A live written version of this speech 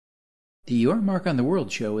The Your Mark on the World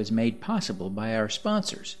show is made possible by our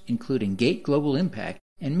sponsors, including Gate Global Impact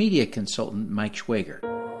and media consultant Mike Schwager.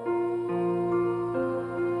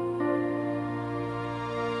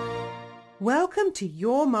 Welcome to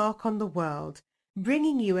Your Mark on the World,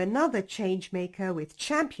 bringing you another changemaker with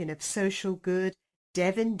champion of social good,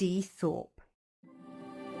 Devin D. Thorpe.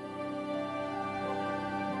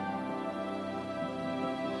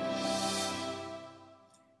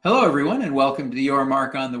 Hello, everyone, and welcome to the Your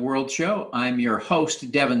Mark on the World show. I'm your host,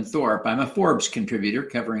 Devin Thorpe. I'm a Forbes contributor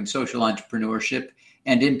covering social entrepreneurship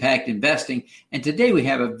and impact investing. And today we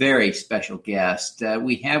have a very special guest.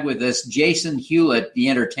 We have with us Jason Hewlett, the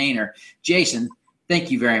entertainer. Jason, thank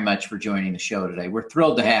you very much for joining the show today. We're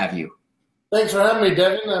thrilled to have you. Thanks for having me,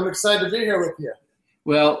 Devin. I'm excited to be here with you.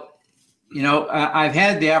 Well, you know, I've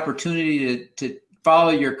had the opportunity to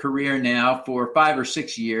follow your career now for 5 or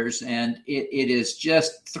 6 years, and it is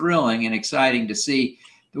just thrilling and exciting to see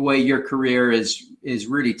the way your career is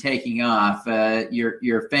really taking off.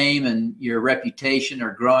 Your fame and your reputation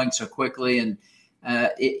are growing so quickly, and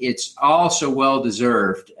it's all so well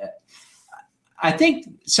deserved. I think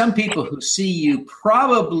some people who see you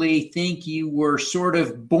probably think you were sort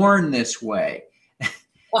of born this way,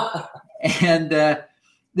 and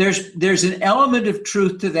there's an element of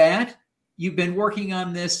truth to that. You've been working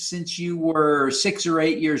on this since you were 6 or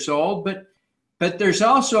 8 years old, but there's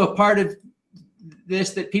also a part of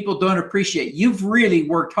this that people don't appreciate. You've really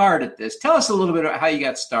worked hard at this. Tell us a little bit about how you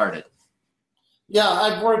got started. Yeah,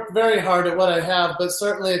 I've worked very hard at what I have, but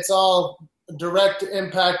certainly it's all direct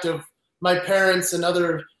impact of my parents and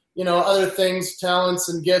other things, talents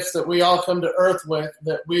and gifts that we all come to earth with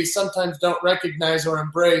that we sometimes don't recognize or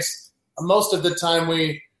embrace. Most of the time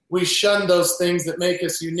we shun those things that make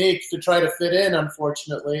us unique to try to fit in,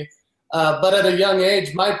 unfortunately. But at a young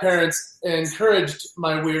age, my parents encouraged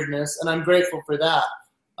my weirdness, and I'm grateful for that.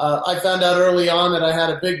 I found out early on that I had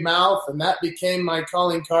a big mouth, and that became my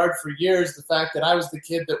calling card for years, the fact that I was the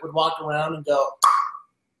kid that would walk around and go.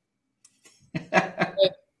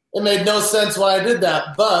 It made no sense why I did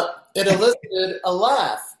that, but it elicited a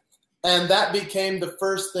laugh. And that became the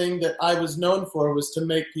first thing that I was known for, was to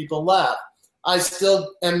make people laugh. I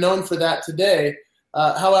still am known for that today.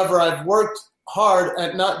 However, I've worked hard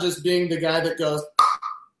at not just being the guy that goes.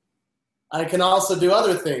 I can also do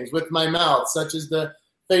other things with my mouth, such as the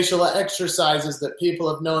facial exercises that people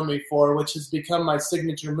have known me for, which has become my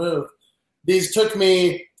signature move. These took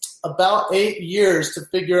me about 8 years to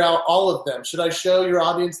figure out all of them. Should I show your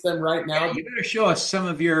audience them right now? Yeah, you better show us some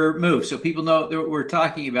of your moves so people know that we're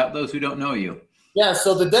talking about, those who don't know you. Yeah,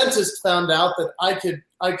 so the dentist found out that I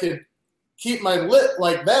could keep my lip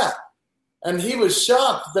like that. And he was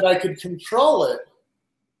shocked that I could control it.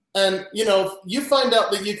 And, you find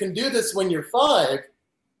out that you can do this when you're 5,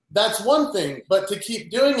 that's one thing. But to keep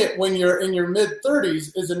doing it when you're in your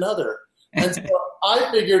mid-30s is another. And so I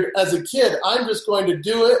figured as a kid, I'm just going to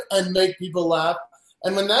do it and make people laugh.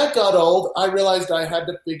 And when that got old, I realized I had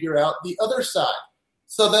to figure out the other side.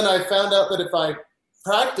 So then I found out that if I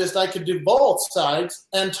practiced, I could do both sides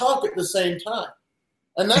and talk at the same time.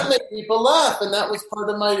 And that made people laugh, and that was part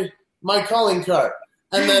of my calling card.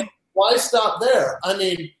 And then why stop there? I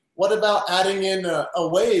mean, what about adding in a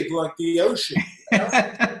wave like the ocean?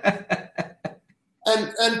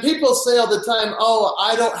 And people say all the time, oh,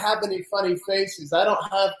 I don't have any funny faces. I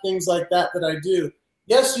don't have things like that I do.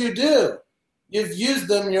 Yes, you do. You've used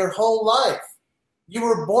them your whole life. You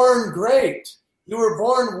were born great. You were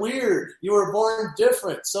born weird. You were born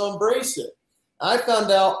different, so embrace it. I found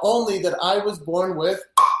out only that I was born with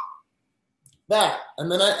that.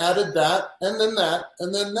 And then I added that, and then that,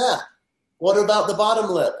 and then that. What about the bottom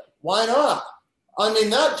lip? Why not? I mean,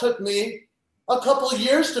 that took me a couple of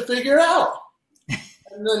years to figure out.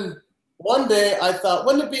 And then one day I thought,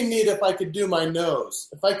 wouldn't it be neat if I could do my nose?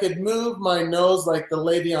 If I could move my nose like the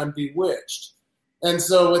lady on Bewitched. And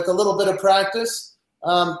so with a little bit of practice,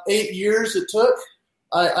 8 years it took,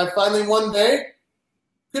 I finally one day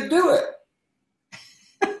could do it.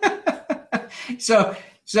 So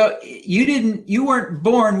you weren't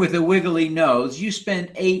born with a wiggly nose. You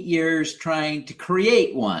spent 8 years trying to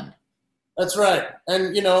create one. That's right.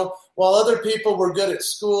 And, while other people were good at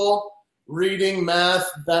school, reading, math,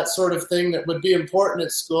 that sort of thing that would be important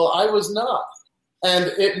at school, I was not. And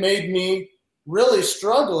it made me really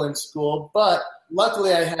struggle in school. But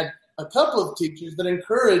luckily I had a couple of teachers that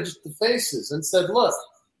encouraged the faces and said, look,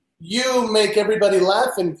 you make everybody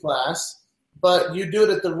laugh in class, but you do it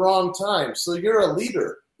at the wrong time. So you're a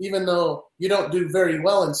leader, even though you don't do very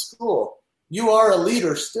well in school. You are a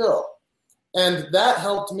leader still. And that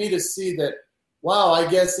helped me to see that, wow, I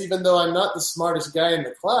guess even though I'm not the smartest guy in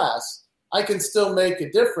the class, I can still make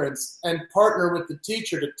a difference and partner with the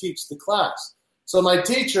teacher to teach the class. So my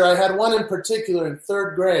teacher, I had one in particular in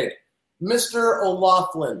third grade, Mr.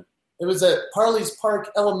 O'Loughlin. It was at Parley's Park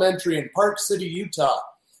Elementary in Park City, Utah.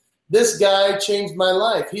 This guy changed my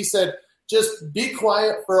life. He said, just be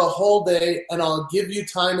quiet for a whole day and I'll give you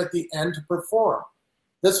time at the end to perform.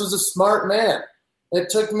 This was a smart man. It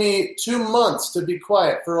took me 2 months to be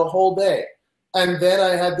quiet for a whole day. And then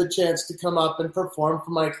I had the chance to come up and perform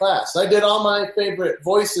for my class. I did all my favorite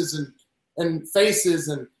voices and faces,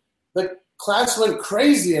 and the class went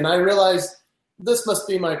crazy, and I realized this must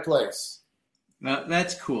be my place. Well,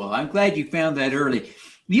 that's cool. I'm glad you found that early.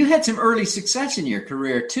 You had some early success in your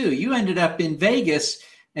career, too. You ended up in Vegas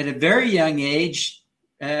at a very young age,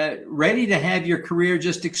 ready to have your career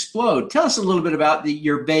just explode. Tell us a little bit about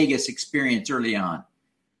your Vegas experience early on.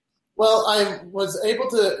 Well, I was able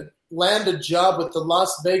to land a job with the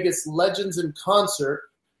Las Vegas Legends in Concert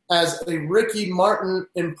as a Ricky Martin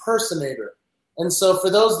impersonator. And so for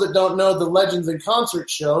those that don't know the Legends in Concert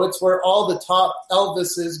show, it's where all the top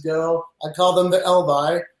Elvises go. I call them the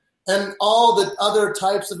Elvi, and all the other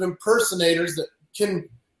types of impersonators that can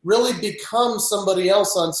really become somebody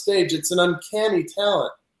else on stage. It's an uncanny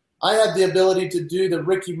talent. I had the ability to do the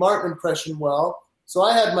Ricky Martin impression well, so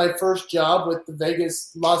I had my first job with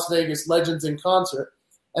the Las Vegas Legends in Concert.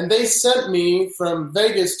 And they sent me from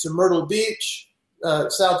Vegas to Myrtle Beach,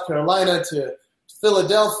 South Carolina, to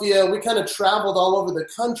Philadelphia. We kind of traveled all over the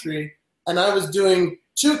country, and I was doing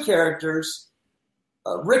two characters,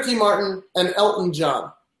 Ricky Martin and Elton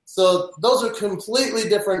John. So those are completely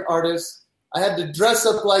different artists. I had to dress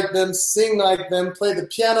up like them, sing like them, play the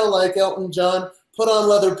piano like Elton John, put on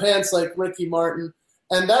leather pants like Ricky Martin.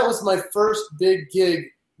 And that was my first big gig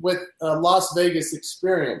with Las Vegas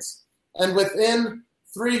experience. And within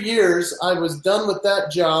 3 years, I was done with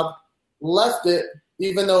that job, left it,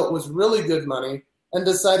 even though it was really good money, and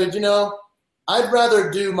decided, I'd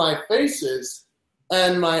rather do my faces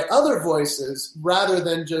and my other voices rather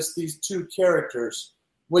than just these two characters,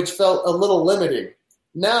 which felt a little limiting.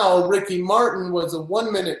 Now, Ricky Martin was a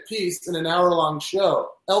 1-minute piece in an hour-long show.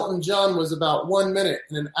 Elton John was about 1 minute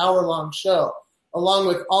in an hour-long show, along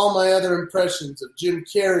with all my other impressions of Jim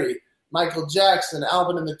Carrey, Michael Jackson,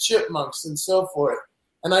 Alvin and the Chipmunks, and so forth.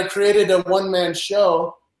 And I created a one-man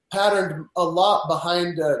show patterned a lot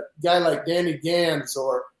behind a guy like Danny Gans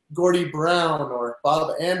or Gordie Brown or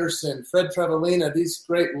Bob Anderson, Fred Trevelina, these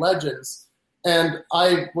great legends. And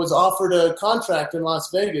I was offered a contract in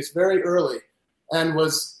Las Vegas very early and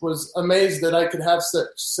was amazed that I could have such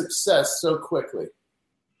success so quickly.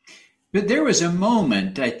 But there was a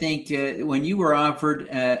moment, I think, when you were offered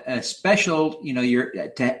a special,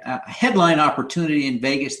 a headline opportunity in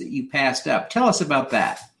Vegas that you passed up. Tell us about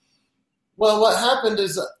that. Well, what happened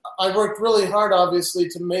is I worked really hard, obviously,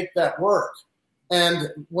 to make that work. And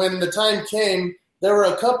when the time came, there were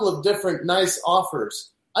a couple of different nice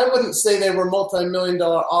offers. I wouldn't say they were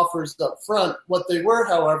multi-million-dollar offers up front. What they were,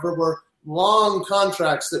 however, were long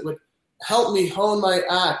contracts that would help me hone my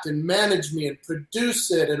act and manage me and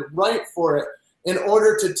produce it and write for it in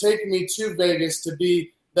order to take me to Vegas to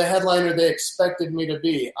be the headliner they expected me to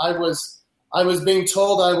be. I was being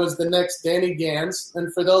told I was the next Danny Gans,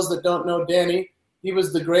 and for those that don't know Danny, he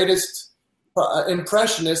was the greatest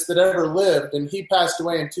impressionist that ever lived, and he passed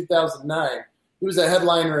away in 2009. He was a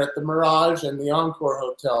headliner at the Mirage and the Encore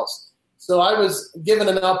hotels. So I was given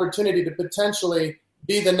an opportunity to potentially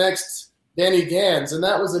be the next Danny Gans, and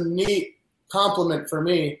that was a neat compliment for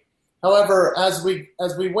me. However, as we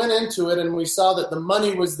went into it and we saw that the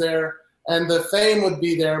money was there and the fame would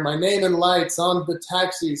be there, my name in lights on the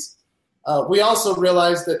taxis, we also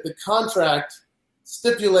realized that the contract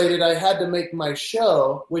stipulated I had to make my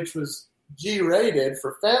show, which was G-rated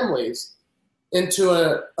for families, into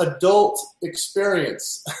an adult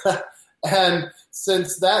experience. And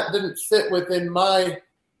since that didn't fit within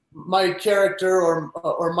my character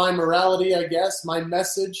or my morality, I guess, my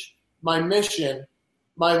message, my mission,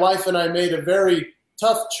 my wife and I made a very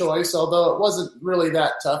tough choice, although it wasn't really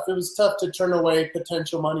that tough. It was tough to turn away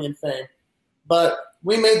potential money and fame. But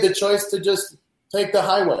we made the choice to just take the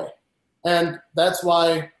highway. And that's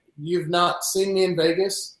why you've not seen me in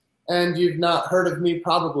Vegas and you've not heard of me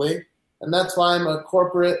probably. And that's why I'm a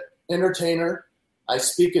corporate entertainer. I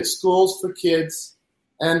speak at schools for kids.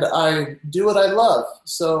 And I do what I love.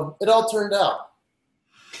 So it all turned out.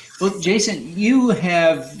 Well, Jason, you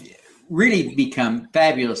have really become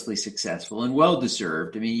fabulously successful and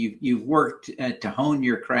well-deserved. I mean, you've worked to hone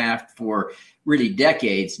your craft for really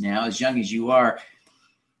decades now, as young as you are.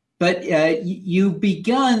 But you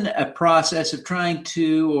begun a process of trying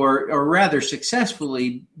to, or rather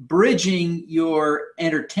successfully, bridging your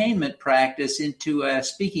entertainment practice into a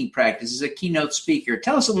speaking practice as a keynote speaker.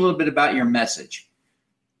 Tell us a little bit about your message.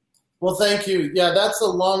 Well, thank you. Yeah, that's a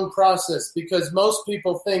long process because most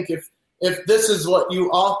people think if this is what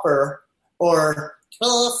you offer, or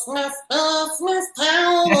Christmas,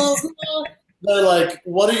 they're like,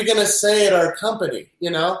 what are you going to say at our company,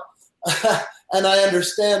 you know? And I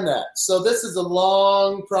understand that. So this is a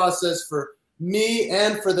long process for me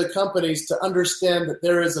and for the companies to understand that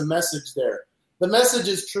there is a message there. The message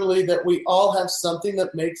is truly that we all have something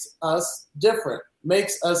that makes us different,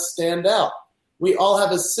 makes us stand out. We all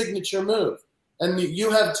have a signature move. And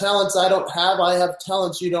you have talents I don't have. I have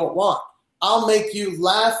talents you don't want. I'll make you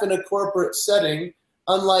laugh in a corporate setting,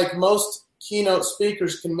 unlike most keynote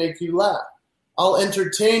speakers can make you laugh. I'll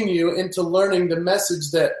entertain you into learning the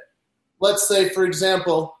message that, let's say, for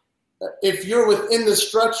example, if you're within the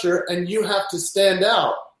structure and you have to stand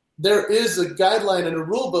out, there is a guideline and a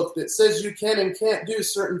rule book that says you can and can't do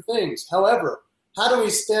certain things. However, how do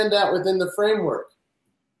we stand out within the framework?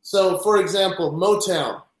 So, for example,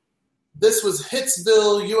 Motown. This was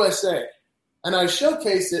Hitsville, USA. And I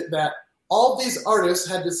showcased it that all these artists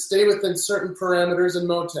had to stay within certain parameters in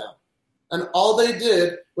Motown. And all they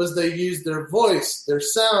did was they used their voice, their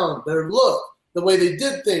sound, their look, the way they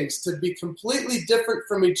did things to be completely different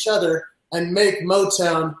from each other and make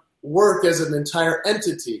Motown work as an entire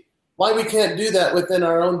entity. Why we can't do that within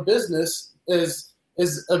our own business is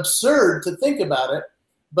absurd to think about it.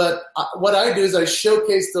 But what I do is I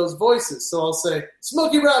showcase those voices. So I'll say,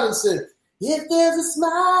 Smokey Robinson, if there's a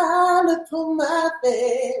smile upon my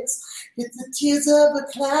face, it's the tears of a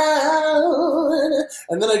clown.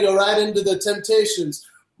 And then I go right into the Temptations.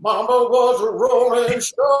 Mama was a rolling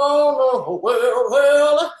stone,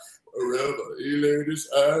 well, wherever he laid his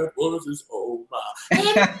head was his home.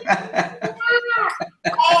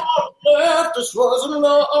 All left us was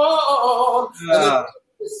alone. And then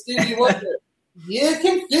Stevie Wonder, you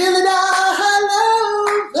can feel it all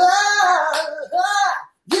over.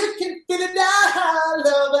 You can feel it all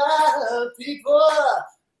over, people.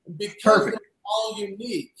 Because they're all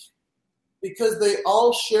unique. Because they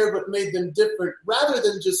all shared what made them different, rather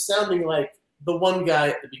than just sounding like the one guy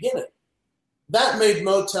at the beginning. That made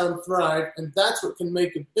Motown thrive, and that's what can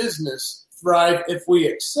make a business thrive if we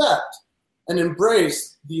accept and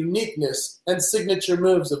embrace the uniqueness and signature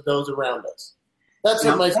moves of those around us. That's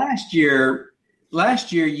now, what last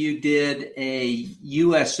year you did a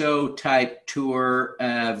USO type tour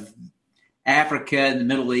of Africa and the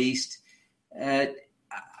Middle East.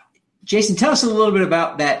 Jason, tell us a little bit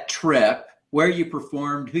about that trip, where you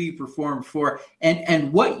performed, who you performed for,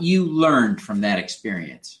 and what you learned from that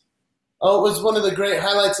experience. Oh, it was one of the great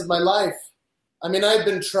highlights of my life. I mean, I'd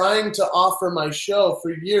been trying to offer my show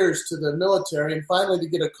for years to the military, and finally to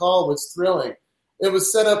get a call was thrilling. It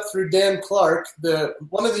was set up through Dan Clark,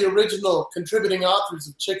 one of the original contributing authors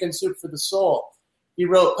of Chicken Soup for the Soul. He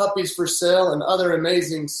wrote Puppies for Sale and other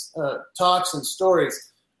amazing talks and stories.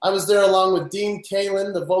 I was there along with Dean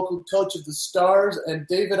Kalin, the vocal coach of the Stars, and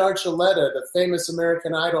David Archuleta, the famous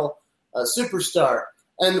American Idol superstar.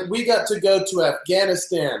 And we got to go to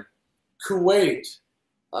Afghanistan, Kuwait,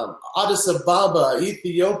 Addis Ababa,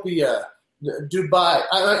 Ethiopia, Dubai.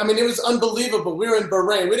 I mean, it was unbelievable. We were in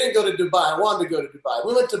Bahrain. We didn't go to Dubai. I wanted to go to Dubai.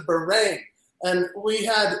 We went to Bahrain, and we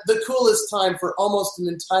had the coolest time for almost an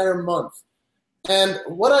entire month. And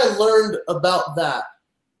what I learned about that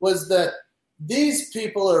was that these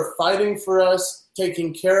people are fighting for us,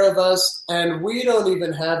 taking care of us, and we don't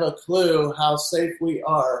even have a clue how safe we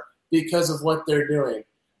are because of what they're doing.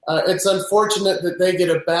 It's unfortunate that they get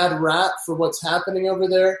a bad rap for what's happening over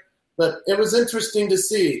there, but it was interesting to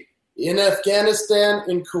see. In Afghanistan,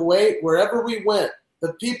 in Kuwait, wherever we went,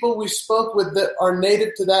 the people we spoke with that are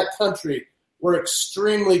native to that country were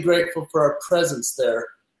extremely grateful for our presence there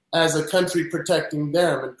as a country protecting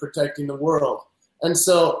them and protecting the world. And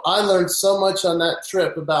so I learned so much on that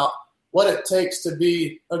trip about what it takes to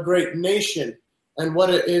be a great nation and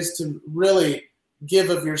what it is to really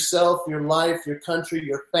give of yourself, your life, your country,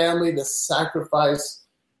 your family, the sacrifice.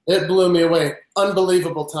 It blew me away.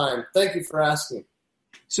 Unbelievable time. Thank you for asking.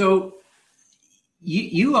 So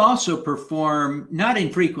you also perform not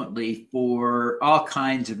infrequently for all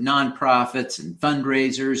kinds of nonprofits and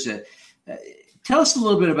fundraisers. Tell us a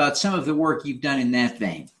little bit about some of the work you've done in that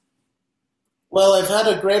vein. Well, I've had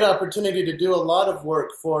a great opportunity to do a lot of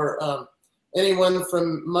work for anyone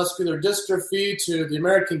from muscular dystrophy to the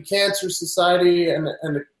American Cancer Society and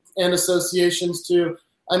associations to,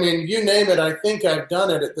 I mean, you name it, I think I've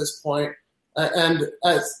done it at this point. And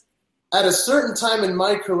as at a certain time in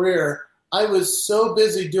my career, I was so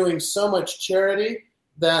busy doing so much charity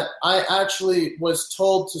that I actually was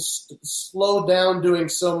told to slow down doing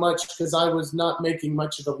so much because I was not making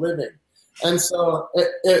much of a living. And so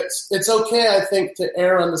it's okay, I think, to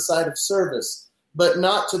err on the side of service, but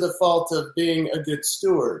not to the fault of being a good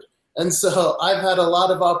steward. And so I've had a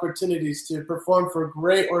lot of opportunities to perform for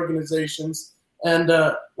great organizations. And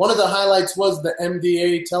one of the highlights was the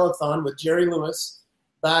MDA Telethon with Jerry Lewis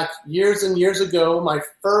back years and years ago, my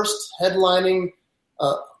first headlining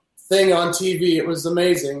thing on TV. It was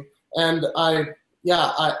amazing. And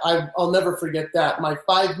I'll never forget that. My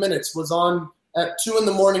 5 minutes was on at 2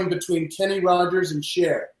 a.m. between Kenny Rogers and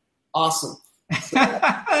Cher. Awesome.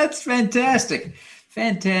 That's fantastic.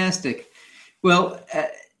 Fantastic. Well,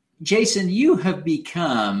 Jason, you have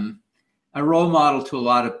become a role model to a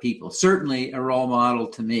lot of people, certainly a role model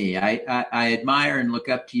to me. I admire and look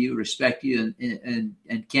up to you, respect you,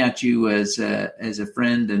 and count you as a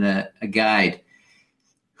friend and a guide.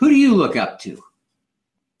 Who do you look up to?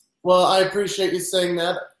 Well, I appreciate you saying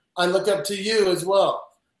that. I look up to you as well.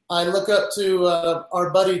 I look up to our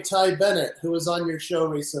buddy Ty Bennett, who was on your show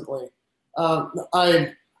recently.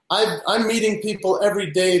 I'm meeting people every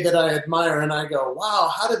day that I admire, and I go,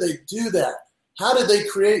 wow, how do they do that? How did they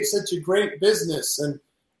create such a great business? And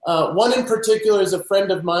one in particular is a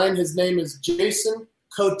friend of mine. His name is Jason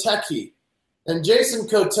Kotecki. And Jason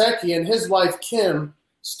Kotecki and his wife, Kim,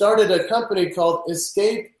 started a company called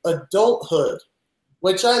Escape Adulthood,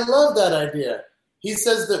 which I love that idea. He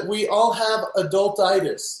says that we all have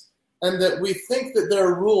adultitis and that we think that there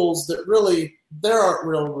are rules that really, there aren't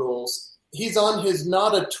real rules. He's on his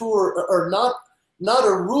not a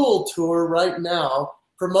rule tour right now,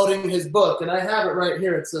 promoting his book, and I have it right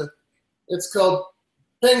here. It's called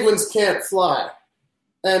Penguins Can't Fly,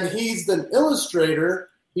 and he's an illustrator.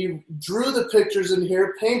 He drew the pictures in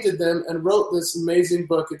here, painted them, and wrote this amazing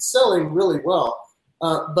book. It's selling really well.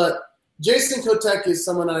 But Jason Kotecki is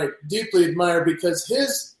someone I deeply admire because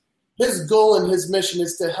his goal and his mission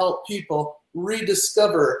is to help people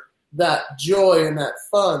rediscover that joy and that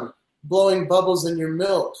fun, blowing bubbles in your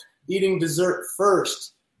milk, eating dessert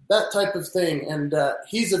first, that type of thing. And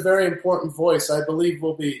he's a very important voice. I believe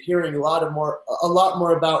we'll be hearing a lot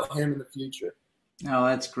more about him in the future. Oh,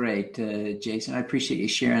 that's great, Jason. I appreciate you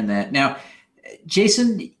sharing that. Now,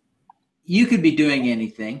 Jason, you could be doing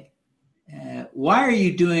anything. Why are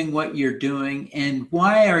you doing what you're doing, and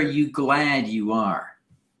why are you glad you are?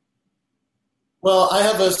 Well, I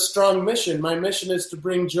have a strong mission. My mission is to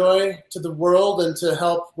bring joy to the world and to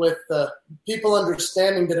help with people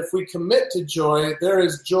understanding that if we commit to joy, there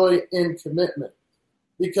is joy in commitment.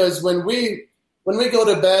 Because when we go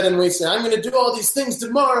to bed and we say, I'm going to do all these things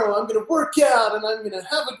tomorrow, I'm going to work out, and I'm going to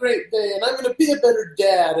have a great day, and I'm going to be a better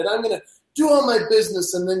dad, and I'm going to do all my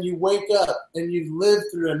business, and then you wake up and you live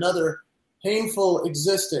through another painful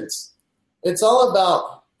existence. It's all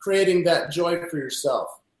about creating that joy for yourself.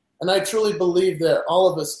 And I truly believe that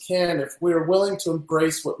all of us can if we're willing to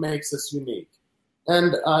embrace what makes us unique.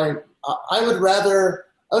 And I would rather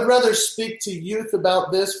speak to youth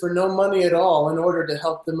about this for no money at all in order to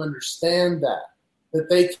help them understand that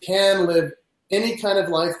they can live any kind of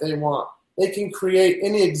life they want. They can create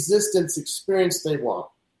any existence experience they want.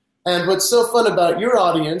 And what's so fun about your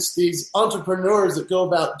audience, these entrepreneurs that go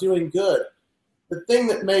about doing good, the thing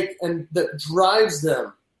that drives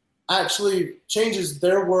them actually changes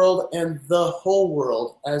their world and the whole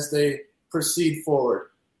world as they proceed forward.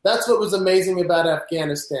 That's what was amazing about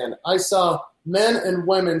Afghanistan. I saw men and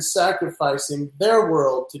women sacrificing their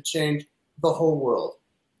world to change the whole world.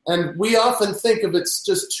 And we often think of it's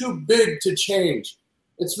just too big to change.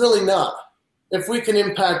 It's really not. If we can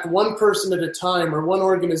impact one person at a time or one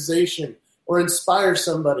organization or inspire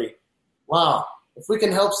somebody, wow. If we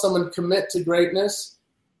can help someone commit to greatness,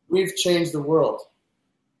 we've changed the world.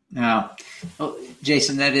 Now, well,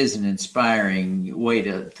 Jason, that is an inspiring way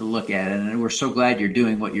to look at it, and we're so glad you're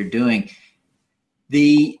doing what you're doing.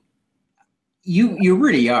 You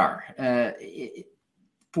really are.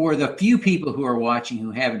 For the few people who are watching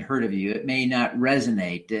who haven't heard of you, it may not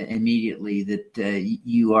resonate immediately that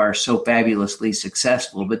you are so fabulously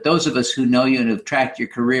successful. But those of us who know you and have tracked your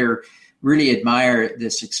career really admire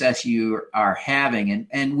the success you are having,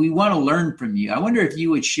 and we want to learn from you. I wonder if you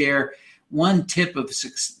would share one tip of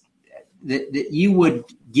success that you would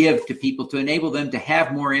give to people to enable them to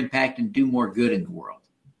have more impact and do more good in the world.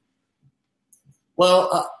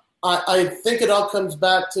 Well, I think it all comes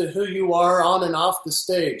back to who you are on and off the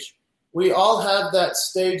stage. We all have that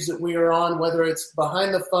stage that we are on, whether it's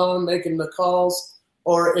behind the phone making the calls,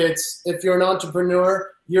 or it's, if you're an entrepreneur,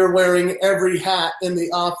 you're wearing every hat in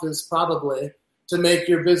the office probably to make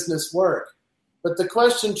your business work. But the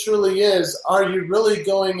question truly is, are you really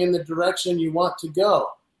going in the direction you want to go?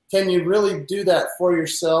 Can you really do that for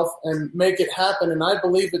yourself and make it happen? And I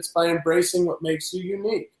believe it's by embracing what makes you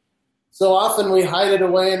unique. So often we hide it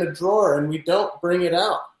away in a drawer and we don't bring it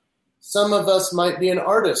out. Some of us might be an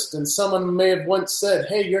artist, and someone may have once said,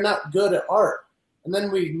 hey, you're not good at art. And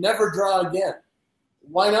then we never draw again.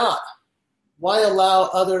 Why not? Why allow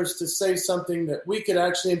others to say something that we could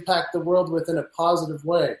actually impact the world with in a positive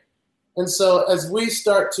way? And so as we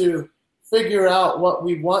start to figure out what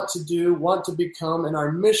we want to do, want to become, and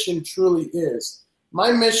our mission truly is.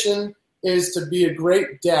 My mission is to be a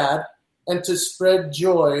great dad and to spread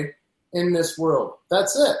joy in this world.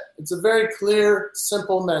 That's it. It's a very clear,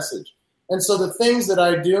 simple message. And so the things that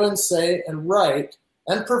I do and say and write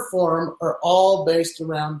and perform are all based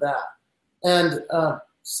around that. And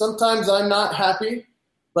sometimes I'm not happy,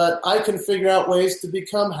 but I can figure out ways to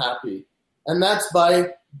become happy. And that's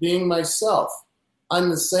by being myself. I'm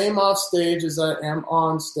the same off stage as I am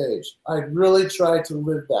on stage. I really try to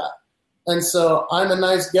live that. And so I'm a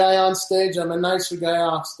nice guy on stage. I'm a nicer guy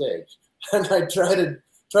off stage. And I try to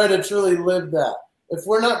truly live that. If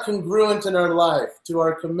we're not congruent in our life to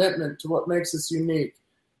our commitment to what makes us unique,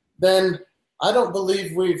 then I don't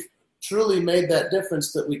believe we've truly made that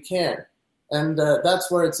difference that we can. And that's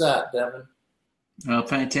where it's at, Devin. Well,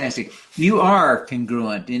 fantastic. You are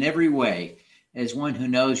congruent in every way. As one who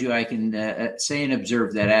knows you, I can say and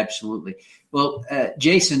observe that absolutely. Well,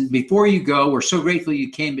 Jason, before you go, we're so grateful you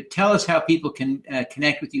came, but tell us how people can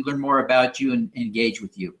connect with you, learn more about you, and engage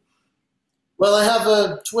with you. Well, I have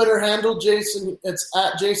a Twitter handle, Jason. It's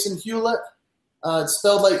at Jason Hewlett. It's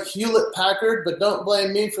spelled like Hewlett Packard, but don't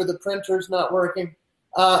blame me for the printers not working.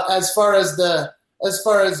 As far as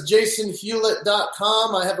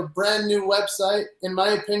jasonhewlett.com, I have a brand new website. In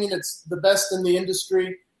my opinion, it's the best in the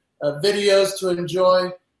industry. Videos to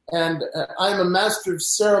enjoy, and I'm a master of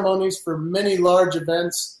ceremonies for many large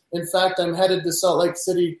events. In fact, I'm headed to Salt Lake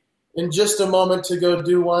City in just a moment to go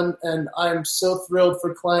do one, and I'm so thrilled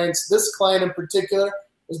for clients. This client in particular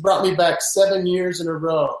has brought me back 7 years in a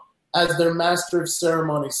row as their master of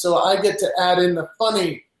ceremonies. So I get to add in the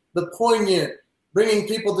funny, the poignant, bringing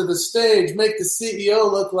people to the stage, make the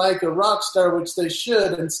CEO look like a rock star, which they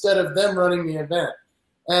should, instead of them running the event.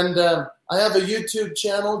 And I have a YouTube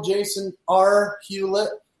channel, Jason R.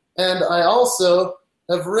 Hewlett, and I also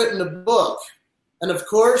have written a book. And of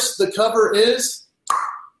course, the cover is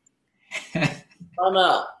I'm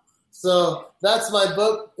out. So that's my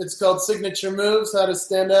book. It's called Signature Moves, How to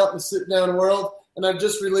Stand Out in the Sit-Down World. And I've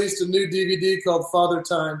just released a new DVD called Father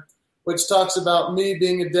Time, which talks about me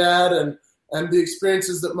being a dad and the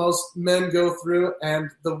experiences that most men go through. And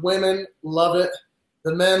the women love it.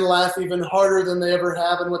 The men laugh even harder than they ever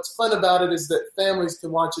have. And what's fun about it is that families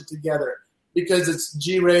can watch it together because it's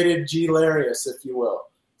G-rated, G-larious, if you will.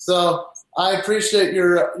 So I appreciate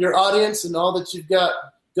your audience and all that you've got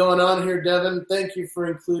going on here, Devin. Thank you for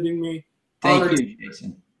including me. Thank you,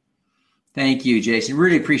 Jason. Thank you, Jason.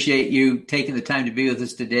 Really appreciate you taking the time to be with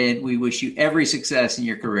us today, and we wish you every success in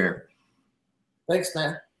your career. Thanks,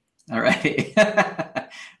 man. All right.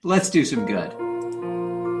 Let's do some good.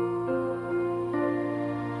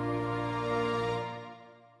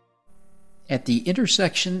 At the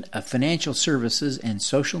intersection of financial services and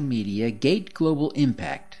social media, Gate Global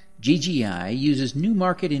Impact, GGI, uses new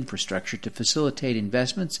market infrastructure to facilitate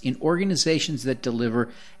investments in organizations that deliver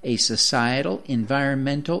a societal,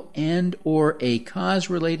 environmental, and/or a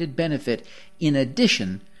cause-related benefit in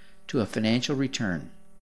addition to a financial return.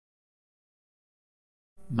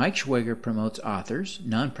 Mike Schwager promotes authors,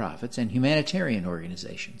 nonprofits, and humanitarian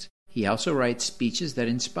organizations. He also writes speeches that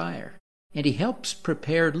inspire. And he helps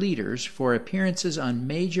prepare leaders for appearances on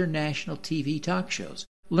major national TV talk shows.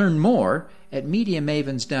 Learn more at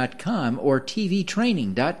MediaMavens.com or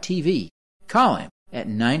TVTraining.tv. Call him at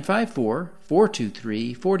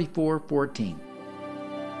 954-423-4414.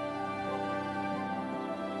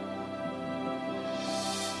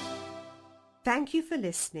 Thank you for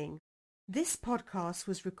listening. This podcast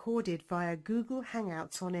was recorded via Google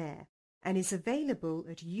Hangouts on Air and is available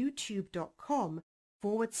at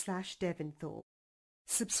youtube.com/Devinthorpe.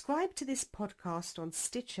 Subscribe to this podcast on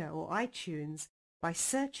Stitcher or iTunes by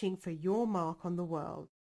searching for Your Mark on the World.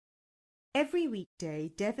 Every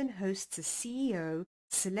weekday, Devin hosts a CEO,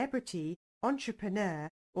 celebrity, entrepreneur,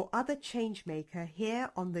 or other changemaker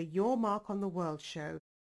here on the Your Mark on the World show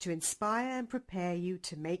to inspire and prepare you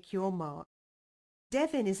to make your mark.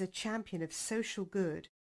 Devin is a champion of social good,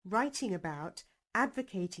 writing about,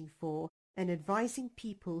 advocating for, and advising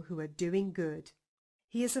people who are doing good.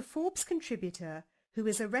 He is a Forbes contributor, who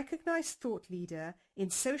is a recognized thought leader in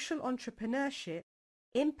social entrepreneurship,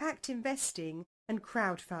 impact investing, and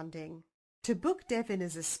crowdfunding. To book Devin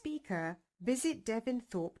as a speaker, visit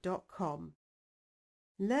devinthorpe.com.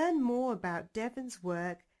 Learn more about Devin's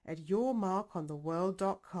work at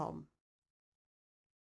yourmarkontheworld.com.